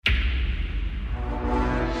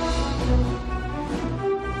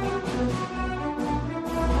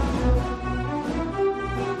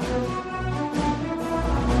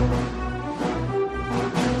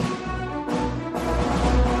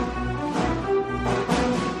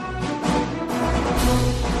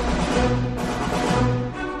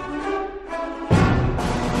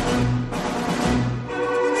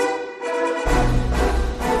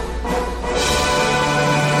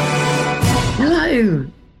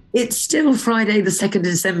It's still Friday, the 2nd of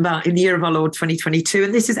December in the year of our Lord 2022,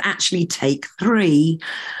 and this is actually take 3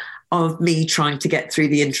 of me trying to get through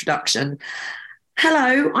the introduction.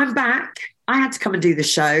 Hello, I'm back. I had to come and do the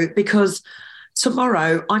show because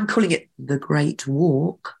tomorrow, I'm calling it the Great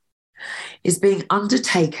Walk, is being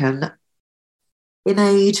undertaken in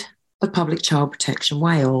aid of Public Child Protection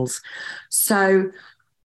Wales. So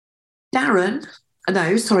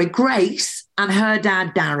Grace and her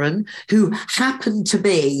dad, Darren, who happened to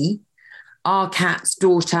be our cat's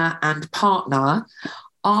daughter and partner,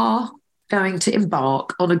 are going to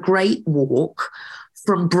embark on a great walk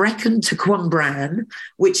from Brecon to Cwmbran,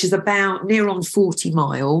 which is about near on 40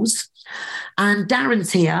 miles. And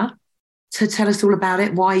Darren's here to tell us all about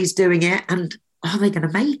it, why he's doing it, and are they going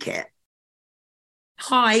to make it?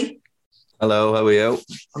 Hi. Hello, how are you?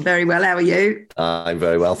 I'm very well. How are you? I'm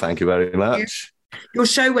very well, thank you very much. Your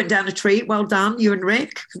show went down a treat. Well done, you and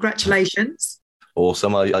Rick. Congratulations.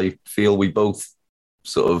 Awesome. I feel we both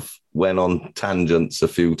sort of went on tangents a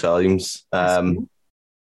few times. I'm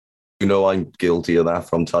guilty of that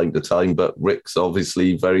from time to time, but Rick's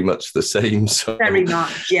obviously very much the same. So. Very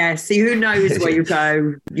much, yeah. See, who knows where you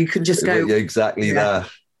go? You can just go. Yeah, exactly that.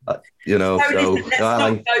 Let's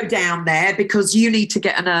not go down there because you need to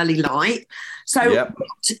get an early light. So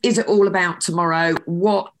What is it all about tomorrow?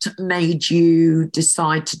 What made you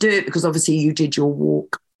decide to do it? Because obviously you did your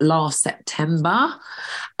walk last September.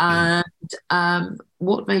 And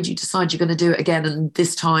what made you decide you're going to do it again and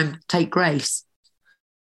this time take Grace?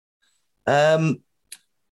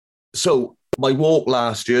 So my walk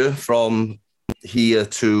last year from here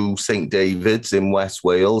to St. David's in West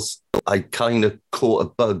Wales, I kind of caught a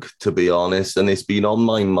bug, to be honest, and it's been on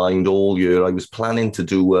my mind all year. I was planning to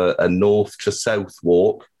do a north to south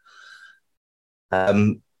walk,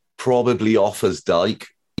 probably Offers Dyke.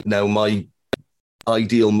 Now, my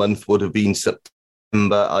ideal month would have been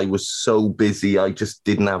September. I was so busy, I just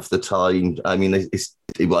didn't have the time. I mean,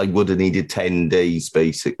 I would have needed 10 days,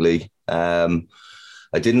 basically. I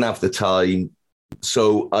didn't have the time.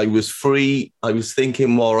 So I was free. I was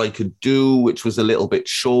thinking what I could do, which was a little bit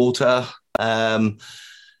shorter. And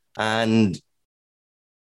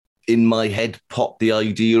in my head popped the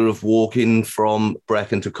idea of walking from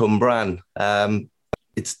Brecon to Cwmbran.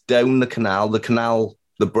 It's down the canal.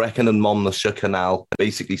 The Brecon and Monmouthshire Canal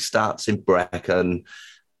basically starts in Brecon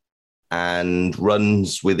and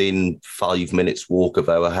runs within 5 minutes walk of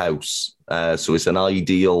our house. So it's an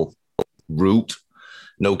ideal route.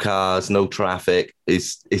 No cars, no traffic.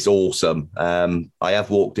 It's awesome. I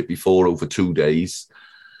have walked it before over 2 days.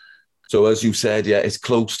 So as you said, yeah, it's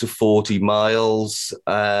close to 40 miles.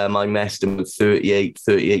 I'm estimating 38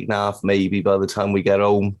 and a half maybe by the time we get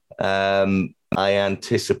home. I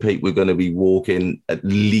anticipate we're going to be walking at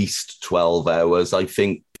least 12 hours. I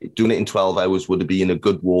think doing it in 12 hours would have been a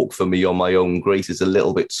good walk for me on my own. Grace is a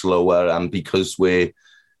little bit slower, and because we're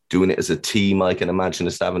doing it as a team, I can imagine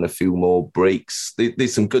us having a few more breaks.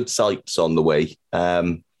 There's some good sights on the way.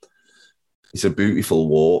 It's a beautiful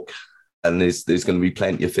walk, and there's going to be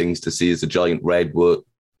plenty of things to see. There's a giant redwood,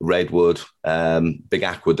 big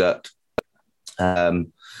aqueduct,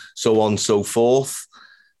 so on and so forth.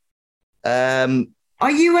 Are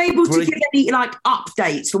you able to give any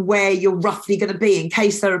updates on where you're roughly going to be in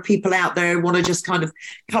case there are people out there who want to just kind of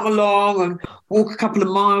come along and walk a couple of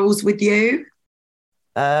miles with you?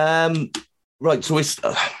 Right, so it's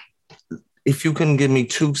if you can give me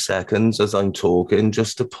 2 seconds as I'm talking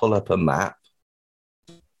just to pull up a map.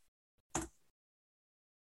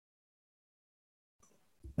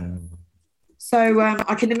 So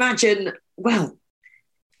I can imagine,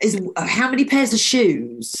 how many pairs of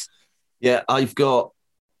shoes? Yeah, I've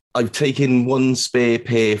taken one spare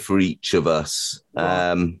pair for each of us.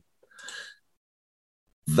 Right.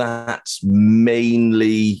 That's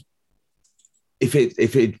mainly if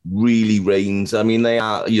it really rains. I mean, they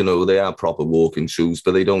are proper walking shoes,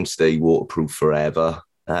 but they don't stay waterproof forever.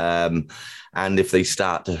 And if they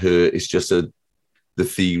start to hurt, it's just the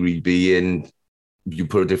theory being you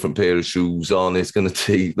put a different pair of shoes on, it's going to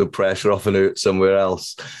take the pressure off and hurt somewhere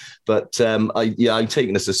else. But I'm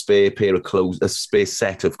taking us a spare pair of clothes, a spare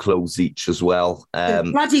set of clothes each as well.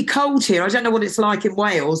 It's bloody cold here. I don't know what it's like in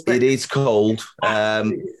Wales, but it is cold.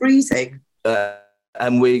 Freezing.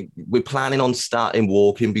 And we're planning on starting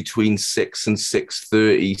walking between 6 and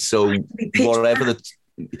 6:30. So whatever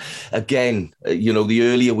again, the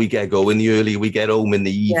earlier we get going, the earlier we get home in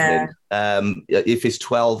the evening. Yeah. If it's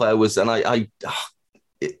 12 hours, and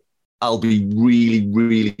I'll be really,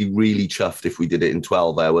 really, really chuffed if we did it in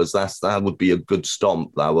 12 hours. That would be a good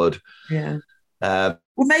stomp, that would. Yeah. Well,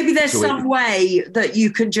 maybe there's some way that you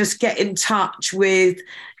can just get in touch with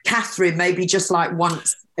Catherine, maybe just like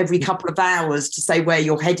once every couple of hours to say where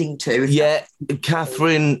you're heading to. Yeah,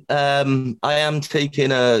 Catherine, I'm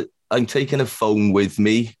taking a phone with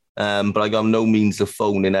me, but I got no means of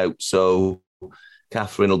phoning out. So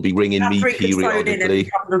Catherine will be ringing me periodically. Could phone in every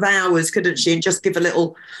couple of hours, couldn't she? And just give a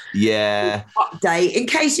little update in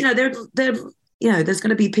case, there's going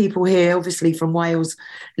to be people here, obviously from Wales,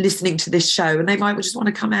 listening to this show, and they might just want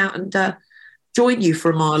to come out and join you for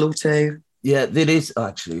a mile or two. Yeah, it is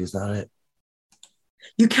actually. Is that it?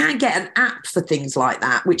 You can get an app for things like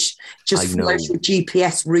that, which just follows your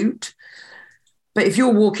GPS route. But if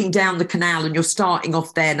you're walking down the canal and you're starting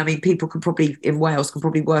off there, I mean, people in Wales can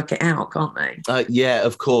probably work it out, can't they? Yeah,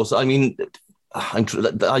 of course. I mean,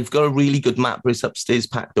 I've got a really good map brace upstairs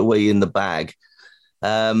packed away in the bag.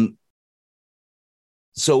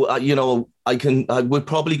 So, we're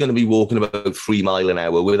probably going to be walking about 3 miles an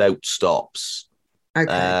hour without stops.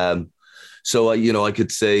 Okay. So, I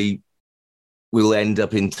could say we'll end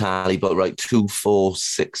up in Talibot, right, 2, 4,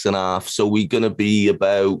 6.5. So we're going to be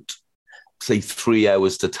about, say, 3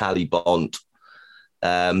 hours to Talibont,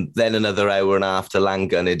 then another hour and a half to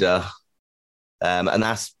Llanganida. And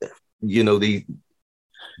that's,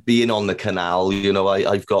 being on the canal,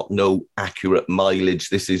 I've got no accurate mileage.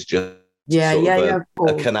 This is just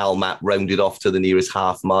a canal map rounded off to the nearest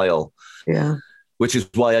half mile. Yeah. Which is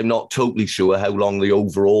why I'm not totally sure how long the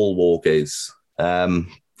overall walk is,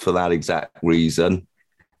 for that exact reason.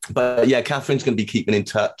 But yeah, Catherine's going to be keeping in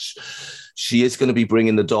touch. She is going to be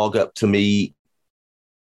bringing the dog up to me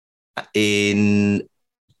in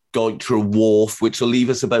Goitra Wharf, which will leave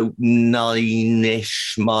us about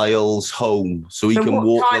 9-ish miles home. So he can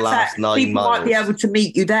walk the last 9 miles. People might be able to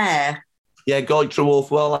meet you there. Yeah, Goitra Wharf.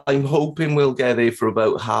 Well, I'm hoping we'll get there for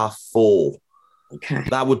about 4:30. Okay.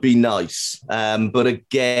 That would be nice. But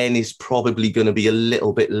again, it's probably going to be a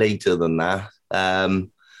little bit later than that. But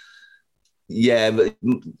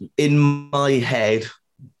in my head,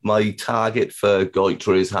 my target for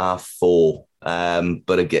Goitra is 4:30.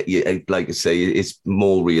 But again, like I say, it's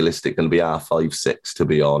more realistic going to be 5:30, 6:00, to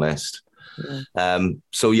be honest. Yeah.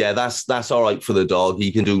 So yeah, that's all right for the dog.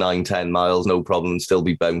 He can do 9-10 miles, no problem, and still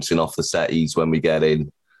be bouncing off the settees when we get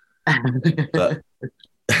in. But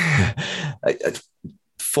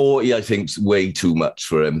 40, I think, is way too much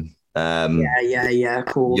for him. Yeah, of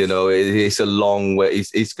course. It's a long way.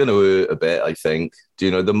 It's going to hurt a bit, I think.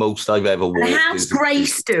 The most I've ever walked. And how's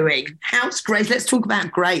Grace doing? How's Grace? Let's talk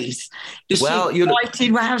about Grace. Is she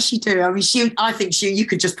excited? How's she doing? I mean, I think you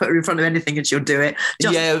could just put her in front of anything and she'll do it.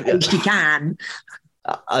 She can.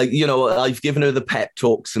 I've given her the pep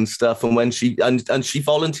talks and stuff, and when she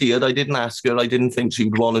volunteered, I didn't ask her. I didn't think she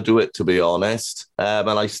would want to do it, to be honest. And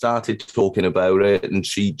I started talking about it, and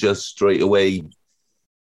she just straight away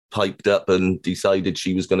piped up and decided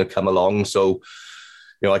she was going to come along. So,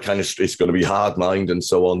 I kind of, it's going to be hard mind and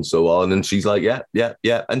so on. And she's like, yeah.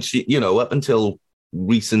 And she, up until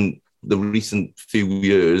the recent few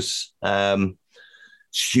years,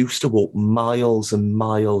 she used to walk miles and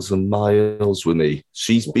miles and miles with me.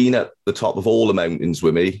 She's been at the top of all the mountains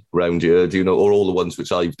with me around here, or all the ones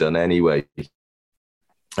which I've done anyway.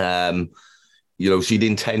 She'd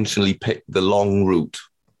intentionally pick the long route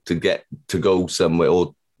to go somewhere,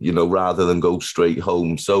 or, rather than go straight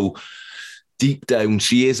home. So deep down,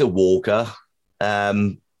 she is a walker.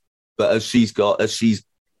 But as she's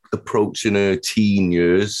approaching her teen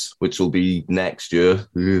years, which will be next year,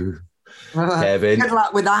 Kevin. Good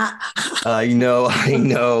luck with that. I know.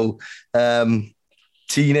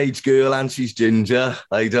 Teenage girl, and she's ginger.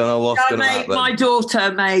 I don't know what's going to happen. My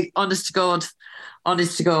daughter, mate, honest to God.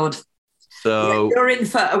 So you're in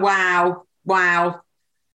for a wow.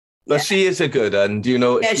 But she is a good one,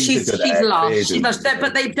 Yeah, she's lush.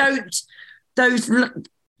 But they don't.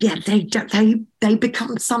 They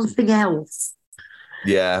become something else.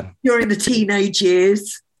 Yeah, you're in the teenage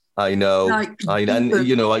years. I know. I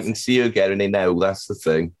can see her getting in now. That's the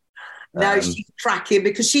thing. No, she's cracking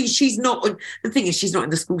because she's not. The thing is, she's not in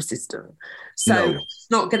the school system, so she's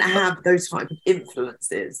not going to have those type of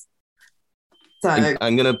influences. So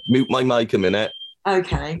I'm going to mute my mic a minute.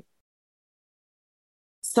 Okay.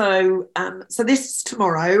 So this is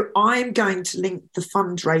tomorrow. I'm going to link the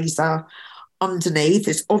fundraiser underneath.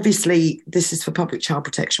 This is for Public Child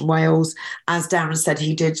Protection Wales. As Darren said,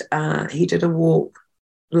 he did a walk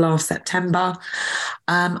last September.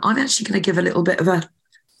 I'm actually going to give a little bit of a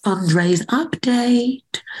fundraise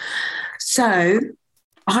update. So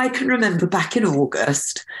I can remember back in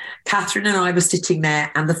August, Catherine and I were sitting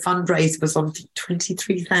there and the fundraiser was on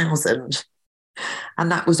 23,000,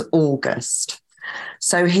 and that was August.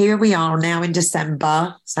 So here we are now in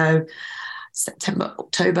December. So September,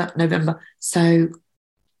 October, November. So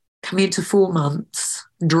coming into 4 months,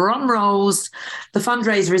 drum rolls, the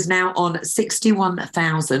fundraiser is now on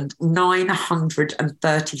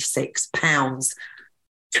 £61,936.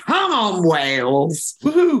 Come on, Wales.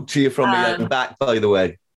 Woohoo! Cheer from me. I'm back, by the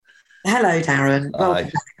way. Hello, Darren. Welcome Hi.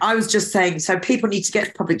 back. I was just saying, so people need to get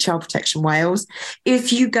to Public Child Protection Wales.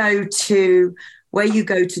 If you go to where you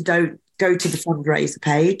go to, don't go to the fundraiser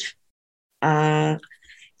page.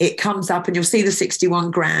 It comes up and you'll see the 61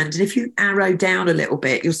 grand. And if you arrow down a little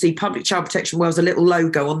bit, you'll see Public Child Protection Wales, a little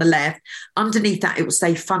logo on the left. Underneath that, it will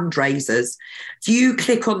say fundraisers. If you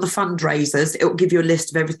click on the fundraisers, it will give you a list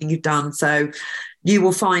of everything you've done. So you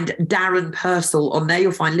will find Darren Purcell on there.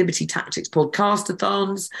 You'll find Liberty Tactics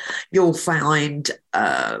podcastathons. You'll find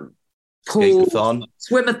pool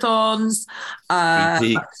swimathons,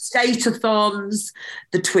 skateathons,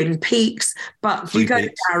 the Twin Peaks. But you go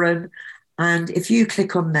to Darren, and if you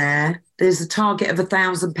click on there, there's a target of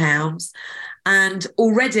 £1,000, and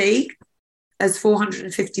already there's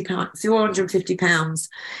 £450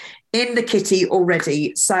 in the kitty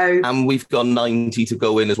already. So, and we've got 90 to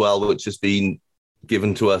go in as well, which has been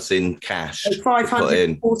given to us in cash.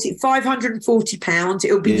 £540.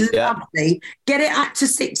 It'll be lovely. Get it up to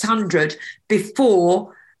 600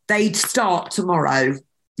 before they start tomorrow.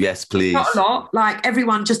 Yes, please. Not a lot. Like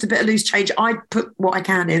everyone, just a bit of loose change. I put what I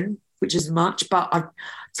can in, which isn't much, but I've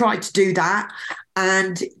tried to do that.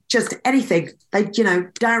 And just anything.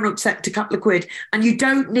 Darren will accept a couple of quid. And you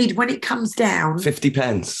don't need, when it comes down... 50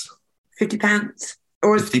 pence. 50 pence.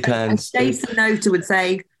 Or as Jason Noter would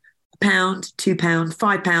say, £1, £2,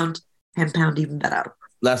 £5, £10, even better.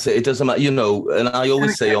 That's it. It doesn't matter, and I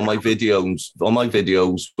always say on my videos when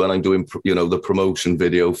I'm doing, the promotion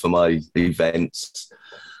video for my events,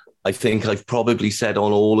 I think I've probably said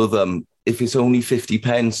on all of them, if it's only 50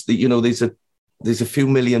 pence, there's a few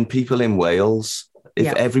million people in Wales.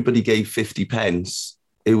 If everybody gave 50 pence,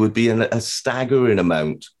 it would be a staggering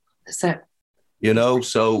amount. That's it.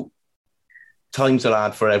 So times are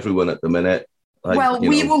hard for everyone at the minute. We're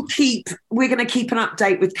going to keep an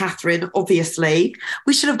update with Catherine, obviously.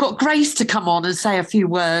 We should have got Grace to come on and say a few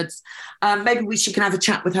words. Maybe we can have a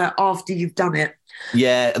chat with her after you've done it.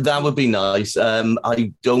 Yeah, that would be nice.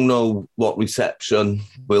 I don't know what reception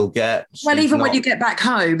we'll get. Well, when you get back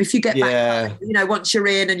home, if you get back home, once you're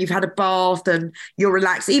in and you've had a bath and you're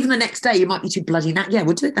relaxed, even the next day, you might be too bloody knackered. Yeah,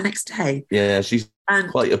 we'll do it the next day. Yeah, she's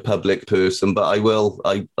quite a public person, but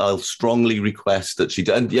I'll strongly request that she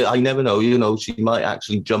does. And I never know, she might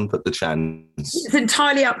actually jump at the chance. It's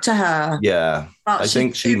entirely up to her. Yeah, but I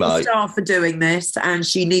think she might. She's a star for doing this, and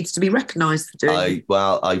she needs to be recognised for doing it.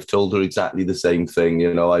 I've told her exactly the same thing.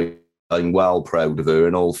 I'm well proud of her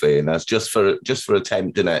in all fairness, just for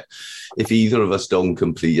attempting it. If either of us don't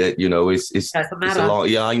complete it, it's a lot.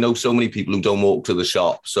 Yeah, I know so many people who don't walk to the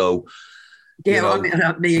shop, so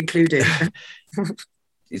yeah, me included.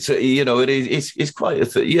 So it's quite a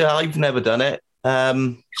thing. Yeah, I've never done it. As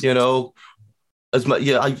much,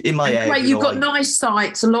 in my head. Right, you've got nice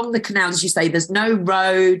sites along the canal, as you say. There's no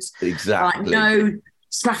roads, exactly. No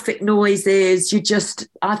traffic noises.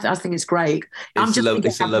 I think it's great. I'm just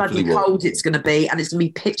thinking how bloody cold it's going to be, and it's going to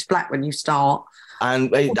be pitch black when you start,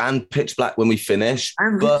 and pitch black when we finish.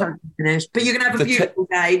 But you're going to have a beautiful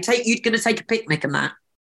day. You're going to take a picnic and that.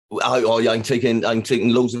 I'm taking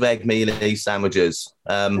loads of egg mayonnaise sandwiches.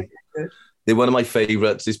 They're one of my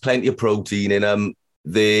favourites. There's plenty of protein in them.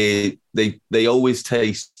 They always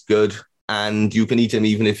taste good, and you can eat them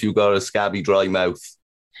even if you've got a scabby, dry mouth.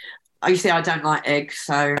 You see, I don't like eggs,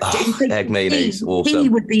 so egg mayonnaise, awesome. Tea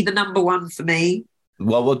would be the number one for me.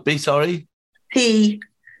 What would be? Sorry, tea,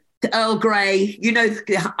 the Earl Grey.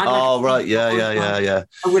 Right, yeah.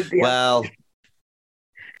 I would be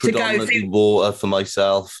predominantly water for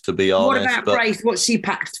myself, to be honest. What about Grace? What she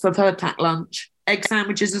packed for her packed lunch? Egg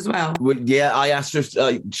sandwiches as well? Yeah, I asked her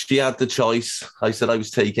if she had the choice. I said I was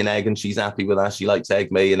taking egg, and she's happy with that. She likes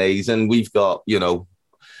egg mayonnaise, and we've got,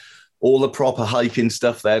 all the proper hiking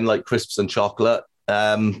stuff then, like crisps and chocolate.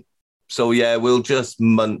 So yeah, we'll just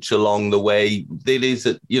munch along the way. There's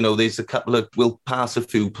a couple of, we'll pass a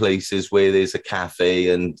few places where there's a cafe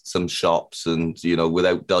and some shops, and,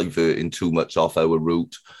 without diverting too much off our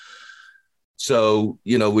route. So,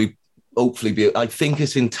 we hopefully I think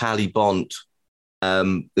it's in Talibont.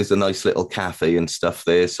 There's a nice little cafe and stuff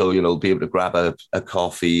there. So, be able to grab a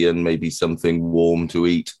coffee and maybe something warm to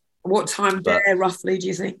eat. What time there, roughly, do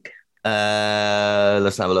you think?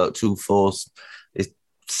 Let's have a look. 2, 4, it's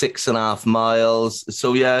 6.5 miles.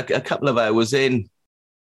 So yeah, a couple of hours in.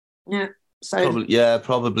 Yeah. So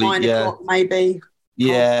probably 9 o'clock maybe.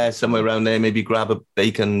 Yeah, somewhere around there. Maybe grab a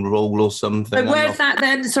bacon roll or something. So where's that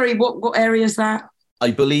then? Sorry, what area is that? I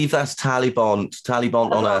believe that's Taliban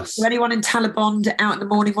on us. So anyone in Taliban out in the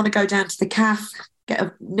morning want to go down to the cafe, get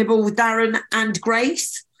a nibble with Darren and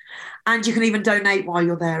Grace, and you can even donate while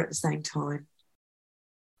you're there at the same time.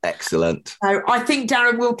 Excellent. So I think,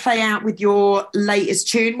 Darren, will play out with your latest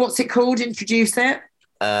tune. What's it called? Introduce it.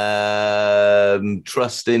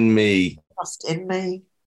 Trust in Me. Trust in Me.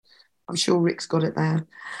 I'm sure Rick's got it there.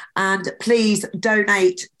 And please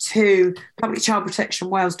donate to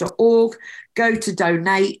publicchildprotectionwales.org. Go to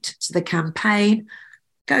donate to the campaign.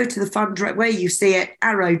 Go to the fundraiser where you see it,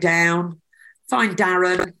 arrow down, find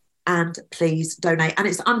Darren, and please donate. And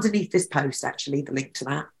it's underneath this post, actually, the link to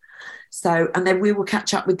that. So, and then we will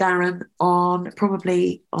catch up with Darren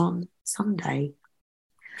probably on Sunday.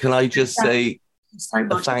 Can I just say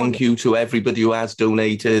a thank you to everybody who has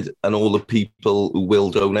donated and all the people who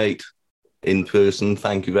will donate in person.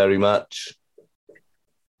 Thank you very much.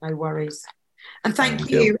 No worries. And thank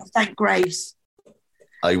you. And thank Grace.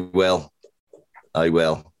 I will.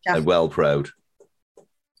 Yeah. I'm well proud.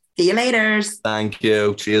 See you later. Thank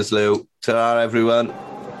you. Cheers, Lou. Ta-ra, everyone.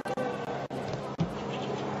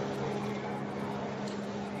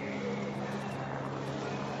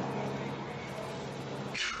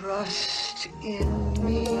 Trust in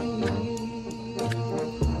me,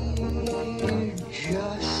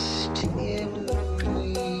 just in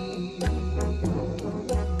me.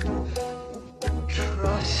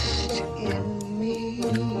 Trust in me,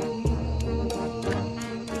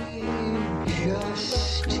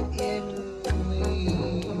 just in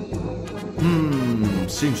me.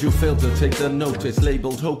 Seems you failed to take the notice,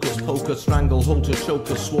 labelled hocus pocus, strangle, hold to choke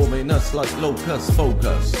us, swarming us like locusts,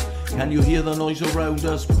 focus. Can you hear the noise around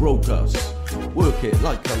us? Broke us. Work it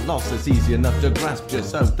like a loss, it's easy enough to grasp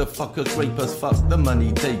just out the fuckers, rape us, fuck the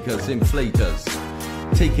money takers, inflators.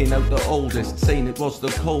 Taking out the oldest, saying it was the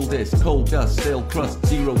coldest, cold dust, stale crust,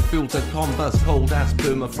 zero fuel to combust, cold ass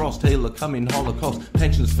permafrost, hail the coming holocaust,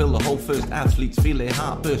 pensions fill the whole first, athletes feel their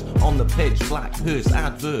heart burst, on the pitch, black hearse,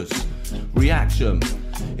 adverse. Reaction,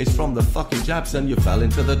 it's from the fucking jabs and you fell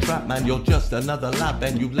into the trap, man, you're just another lab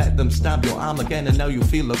and you let them stab your arm again and now you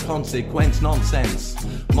feel the consequence, nonsense.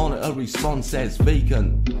 Monitor response says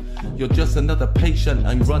vacant. You're just another patient,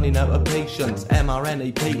 I'm running out of patience.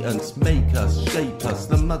 mRNA patents make us, shape us,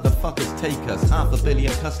 the motherfuckers take us. 500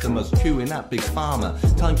 million customers queuing at Big Pharma.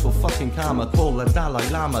 Time for fucking karma, call the Dalai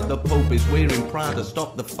Lama. The Pope is wearing Prada,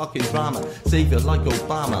 stop the fucking drama. Savior like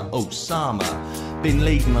Obama, Osama. Been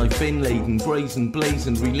laden, I've been laden, brazen,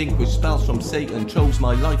 blazing, relinquished spells from Satan. Chose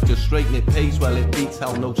my life to straighten, it pays well, it beats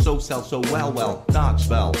hell, no so sell so well, dark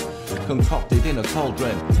spell. Concocted in a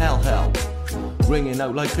cauldron, hell. Ringing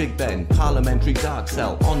out like Big Ben, parliamentary dark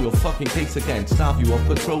cell. On your fucking case again, starve you of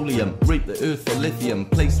petroleum. Rape the earth for lithium,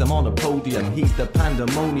 place them on a podium. Heat the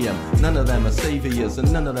pandemonium, none of them are saviors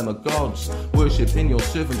and none of them are gods. Worshipping your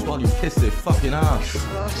servants while you kiss their fucking ass.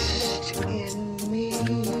 Trust in me,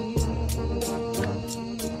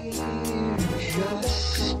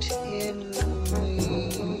 just in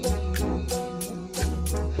me.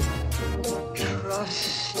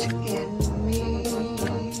 Trust in me,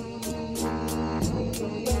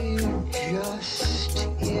 just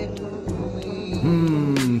in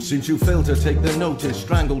me. Since you failed to take the notice,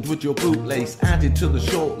 strangled with your bootlace, added to the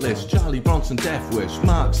shortlist. Charlie Bronson, Death Wish,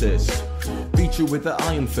 Marxist. Beat you with the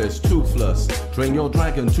iron fist, toothless. Train your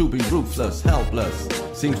dragon to be ruthless, helpless.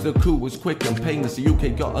 Seems the coup was quick and painless. The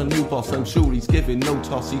UK got a new boss, I'm sure he's giving no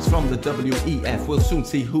toss. He's from the WEF, we'll soon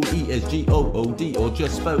see who he is. GOOD or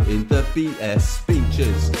just spouting the BS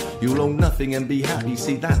speeches. You'll own nothing and be happy,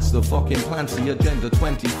 see that's the fucking plan. See Agenda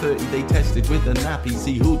 2030, they tested with a nappy.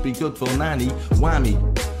 See who'd be good for nanny, whammy.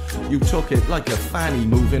 You took it like a fanny,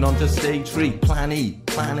 moving on to stage 3. Plan E,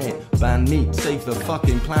 planet, ban meat, save the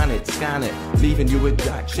fucking planet, scan it, leaving you with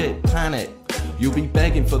jack shit, panic. You'll be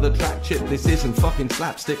begging for the track chip, this isn't fucking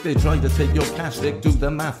slapstick. They try to take your cash stick, do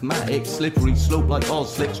the mathematics. Slippery slope like all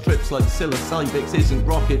slicks, trips like psilocybics. Isn't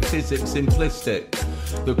rocket physics simplistic?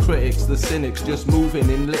 The critics, the cynics, just moving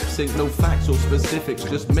in lip sync. No facts or specifics,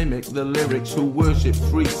 just mimic the lyrics. Who worship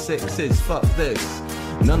 3 6s, fuck this.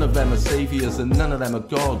 None of them are saviors and none of them are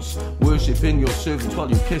gods. Worshipping your servants while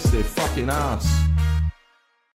you kiss their fucking ass.